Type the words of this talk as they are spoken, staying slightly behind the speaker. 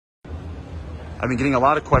I've been getting a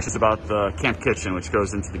lot of questions about the camp kitchen, which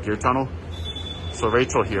goes into the gear tunnel. So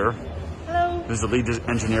Rachel here, hello, who's the lead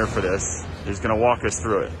engineer for this, is going to walk us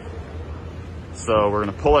through it. So we're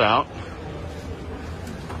going to pull it out.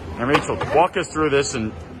 And Rachel, walk us through this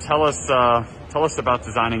and tell us about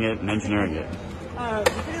designing it and engineering it. I'm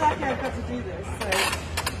pretty lucky I've got to do this. So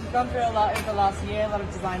we've gone through a lot over the last year, a lot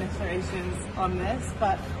of design iterations on this,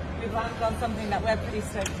 but we've landed on something that we're pretty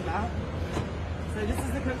stoked about. So this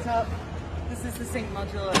is the cooktop, this is the sink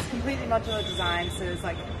module. It's completely modular design, so there's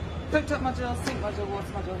like cooktop module, sink module,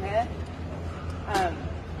 water module here.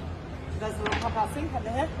 There's a little pop-out sink under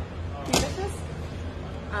here, few dishes,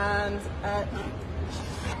 and a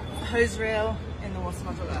hose reel in the water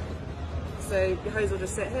module there. So your hose will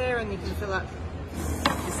just sit here and you can fill up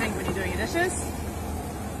your sink when you're doing your dishes.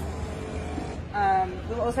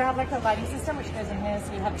 We'll also have like a lighting system which goes in here,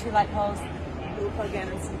 so you have 2 light poles that will plug in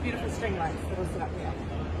and some beautiful string lights that will sit up here.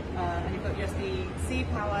 And you've got USB-C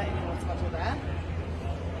power in your water module there.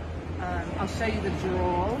 I'll show you the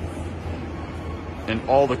drawers. And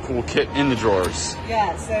all the cool kit in the drawers.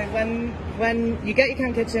 Yeah, so when you get your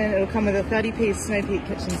camp kitchen, it'll come with a 30-piece Snow Peak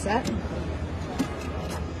kitchen set.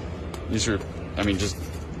 These are, I mean, just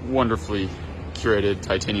wonderfully curated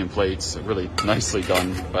titanium plates, really nicely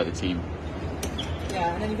done by the team.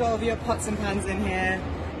 Yeah, and then you've got all of your pots and pans in here,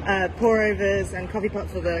 pour overs and coffee pot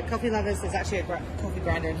for the coffee lovers. There's actually a coffee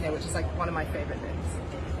grinder in here, which is like one of my favorite things.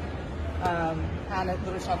 And a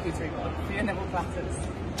little charcuterie board for your nibble platters.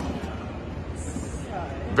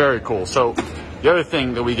 Very cool. So the other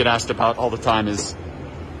thing that we get asked about all the time is,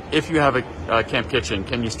 if you have a camp kitchen,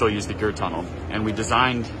 can you still use the gear tunnel? And we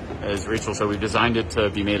designed, as Rachel said, we designed it to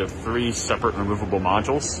be made of 3 separate removable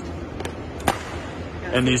modules.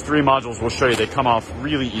 And these 3 modules, we'll show you, they come off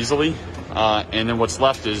really easily. And then what's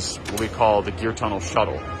left is what we call the gear tunnel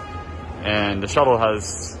shuttle. And the shuttle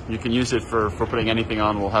has, you can use it for putting anything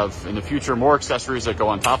on. We'll have in the future more accessories that go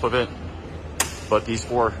on top of it. But these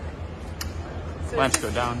 4 lamps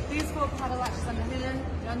go down. These 4 paddle latches under here,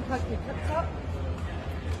 you unplug your cooktop,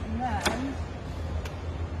 and then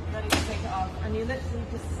ready to take it off. And you literally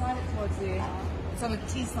just slide it towards you. It's on a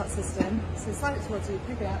T-slot system, so slide it towards you,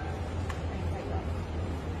 pick it up, and you take it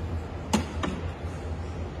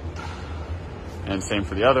off. And same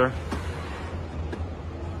for the other.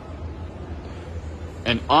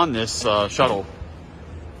 And on this shuttle,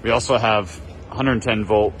 we also have 110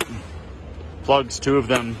 volt plugs, 2 of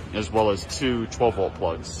them, as well as 2 12 volt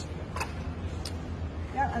plugs.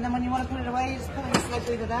 Yeah, and then when you want to put it away, you just pull the slide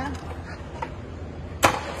lever there.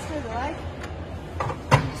 Screw the leg.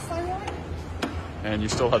 And just slide it away. And you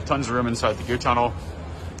still have tons of room inside the gear tunnel.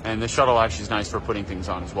 And the shuttle actually is nice for putting things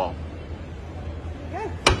on as well. There you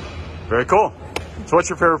go. Very cool. So what's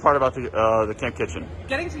your favorite part about the camp kitchen?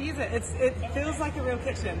 Getting to use it. It feels like a real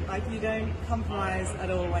kitchen. Like you don't compromise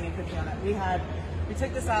at all when you're cooking on it. We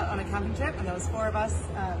took this out on a camping trip, and there was 4 of us,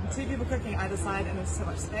 2 people cooking either side, and there was so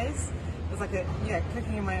much space. It was like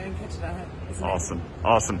cooking in my own kitchen at home.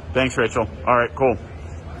 Awesome. Thanks, Rachel. All right, cool.